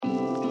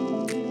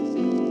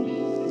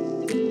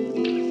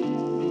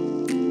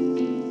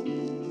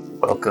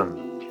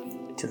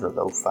Welcome to the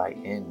Lo-Fi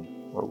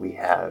Inn, where we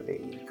have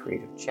a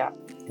creative chat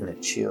in a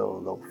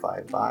chill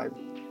lo-fi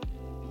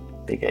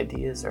vibe. Big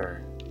ideas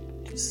are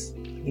just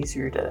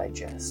easier to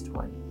digest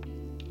when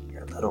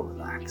you're a little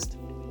relaxed.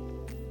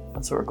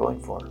 That's what we're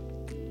going for.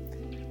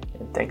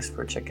 And thanks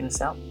for checking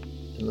us out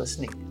and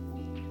listening.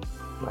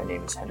 My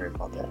name is Henry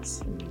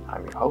Valdez, and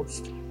I'm your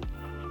host,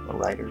 a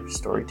writer,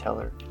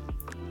 storyteller,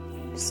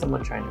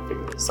 someone trying to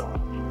figure this all out.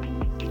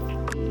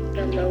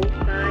 The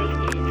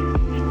Lo-Fi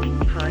Inn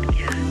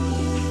Podcast.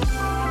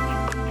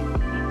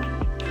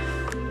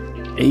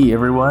 Hey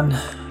everyone,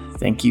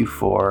 thank you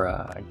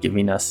for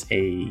giving us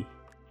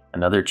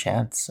another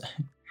chance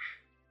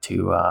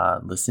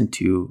to listen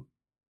to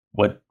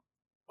what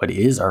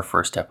is our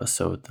first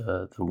episode.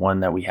 The one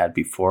that we had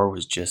before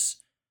was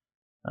just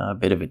a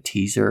bit of a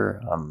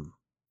teaser,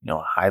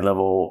 a high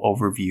level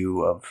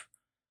overview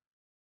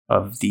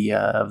of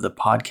the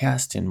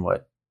podcast and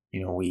what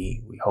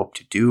we hope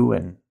to do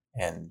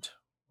and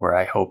where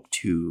I hope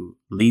to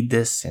lead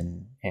this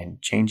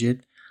and change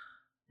it.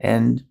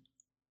 And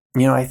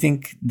I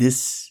think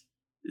this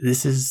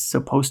is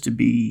supposed to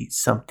be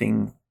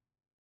something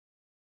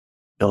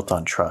built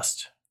on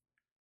trust.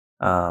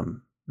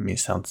 It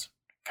sounds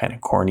kind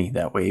of corny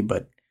that way,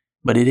 but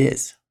it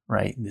is,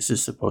 right? This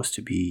is supposed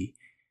to be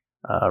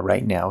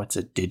right now it's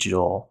a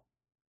digital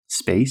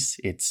space.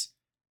 It's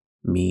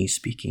me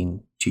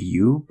speaking to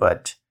you,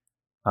 but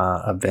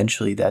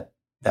eventually that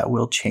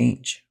will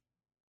change.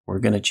 We're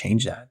going to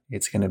change that.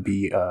 It's going to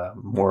be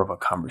more of a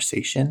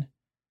conversation.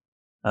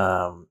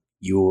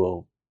 You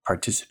will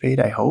participate,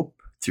 I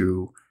hope,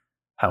 through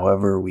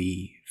however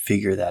we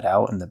figure that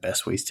out and the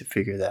best ways to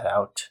figure that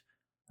out,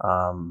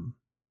 on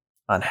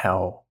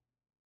how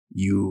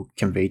you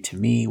convey to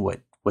me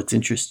what's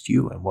interests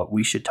you and what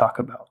we should talk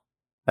about.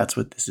 That's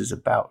what this is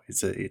about.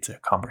 It's a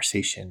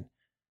conversation,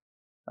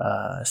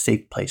 a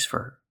safe place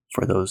for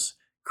those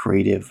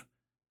creative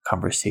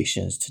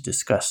conversations to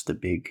discuss the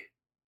big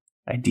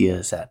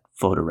ideas that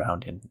float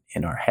around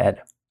in our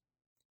head.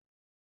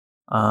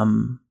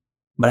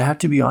 But I have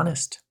to be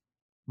honest,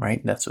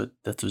 right? That's what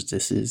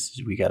this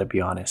is. We got to be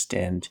honest,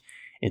 and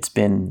it's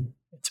been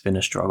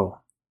a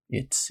struggle.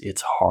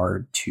 It's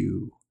hard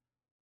to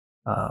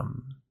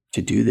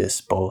do this,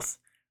 both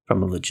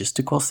from a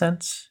logistical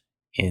sense,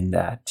 in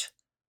that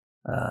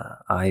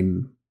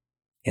I'm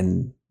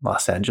in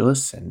Los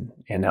Angeles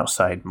and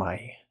outside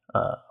my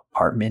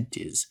apartment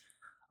is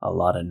a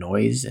lot of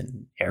noise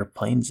and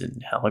airplanes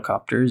and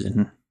helicopters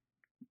and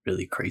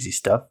really crazy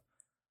stuff.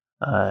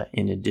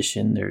 In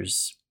addition,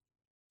 there's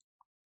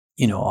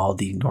all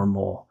the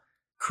normal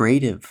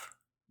creative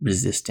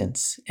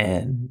resistance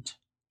and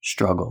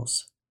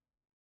struggles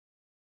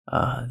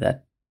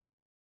that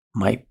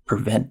might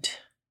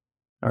prevent,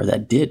 or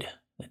that did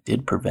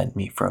prevent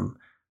me from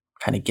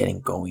kind of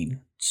getting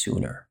going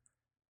sooner.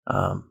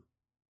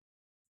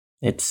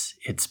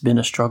 It's been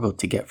a struggle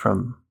to get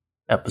from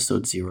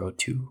episode 0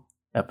 to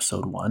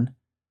episode 1,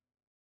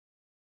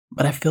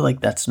 but I feel like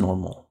that's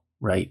normal,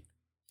 right?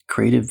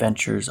 Creative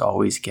ventures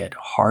always get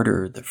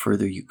harder the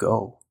further you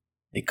go.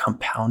 They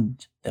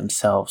compound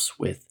themselves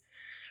with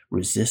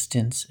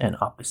resistance and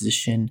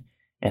opposition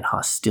and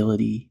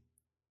hostility,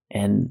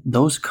 and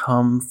those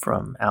come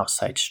from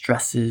outside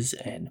stresses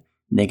and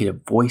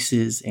negative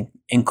voices,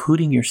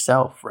 including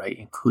yourself, right?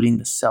 Including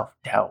the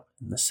self-doubt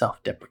and the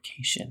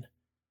self-deprecation.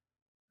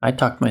 I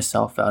talked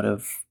myself out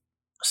of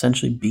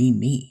essentially being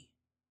me.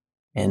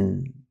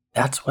 And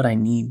that's what I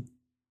need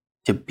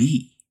to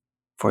be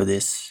for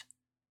this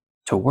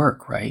to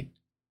work, right?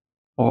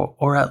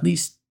 Or at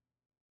least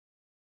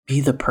be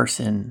the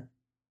person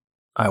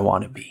I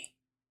want to be.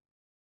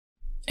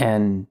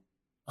 And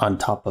on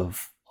top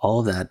of all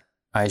of that,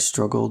 I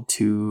struggled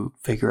to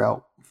figure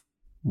out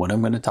what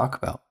I'm going to talk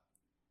about.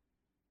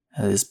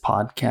 This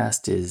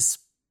podcast is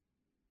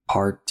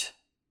part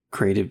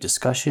creative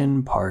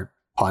discussion, part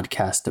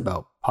podcast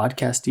about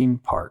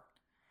podcasting, part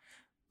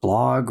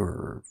blog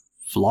or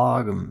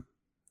vlog.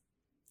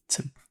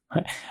 It's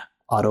an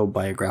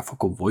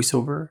autobiographical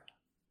voiceover.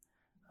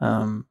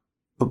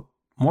 But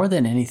more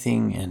than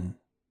anything,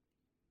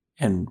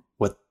 and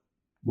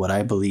what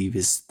I believe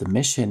is the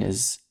mission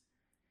is,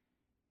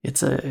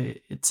 it's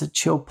a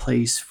chill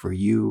place for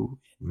you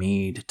and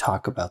me to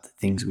talk about the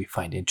things we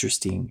find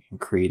interesting and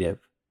creative,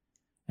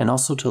 and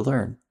also to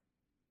learn.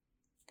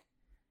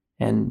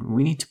 And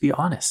we need to be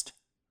honest.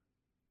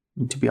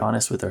 We need to be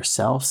honest with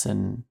ourselves,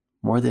 and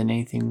more than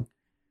anything,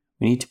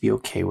 we need to be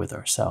okay with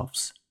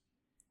ourselves.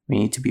 We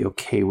need to be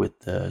okay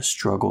with the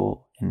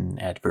struggle and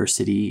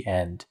adversity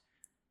and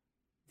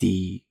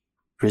the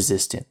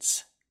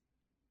resistance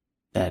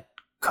that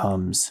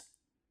comes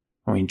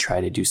when we try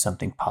to do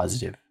something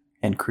positive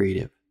and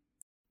creative.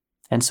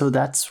 And so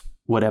that's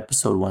what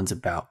episode 1's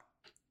about.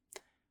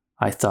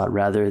 I thought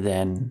rather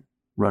than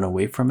run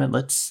away from it,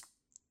 let's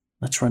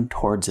run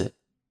towards it.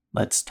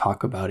 Let's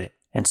talk about it.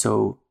 And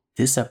so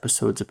this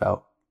episode's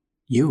about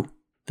you,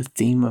 the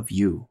theme of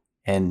you.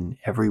 And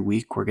every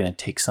week we're going to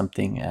take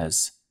something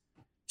as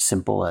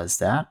simple as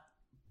that,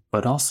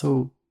 but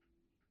also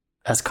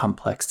as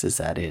complex as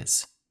that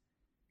is.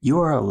 You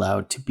are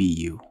allowed to be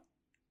you,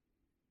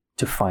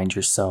 to find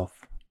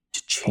yourself,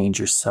 to change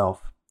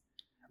yourself,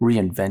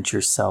 reinvent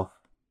yourself.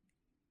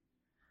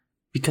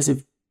 Because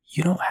if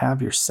you don't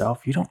have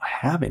yourself, you don't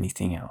have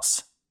anything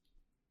else.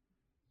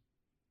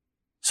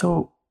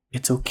 So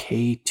it's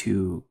okay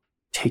to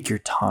take your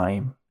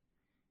time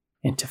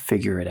and to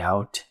figure it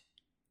out.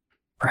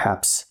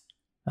 Perhaps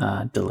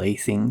delay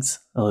things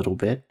a little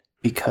bit,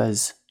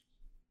 because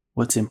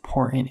what's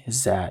important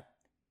is that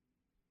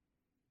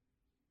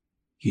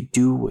you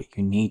do what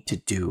you need to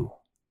do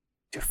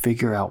to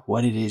figure out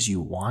what it is you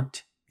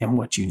want and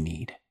what you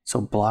need. So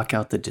block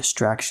out the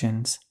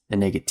distractions, the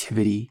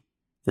negativity,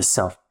 the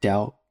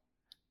self-doubt,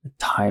 the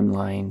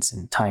timelines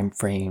and time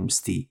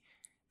frames, the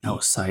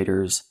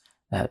outsiders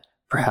that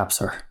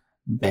perhaps are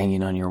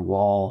banging on your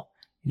wall,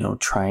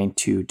 trying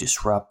to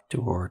disrupt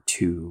or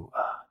to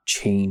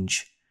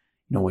change,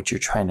 what you're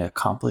trying to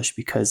accomplish,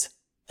 because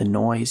the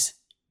noise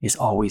is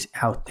always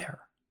out there.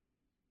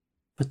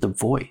 But the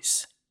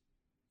voice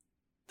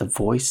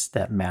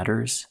that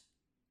matters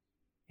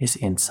is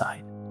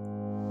inside.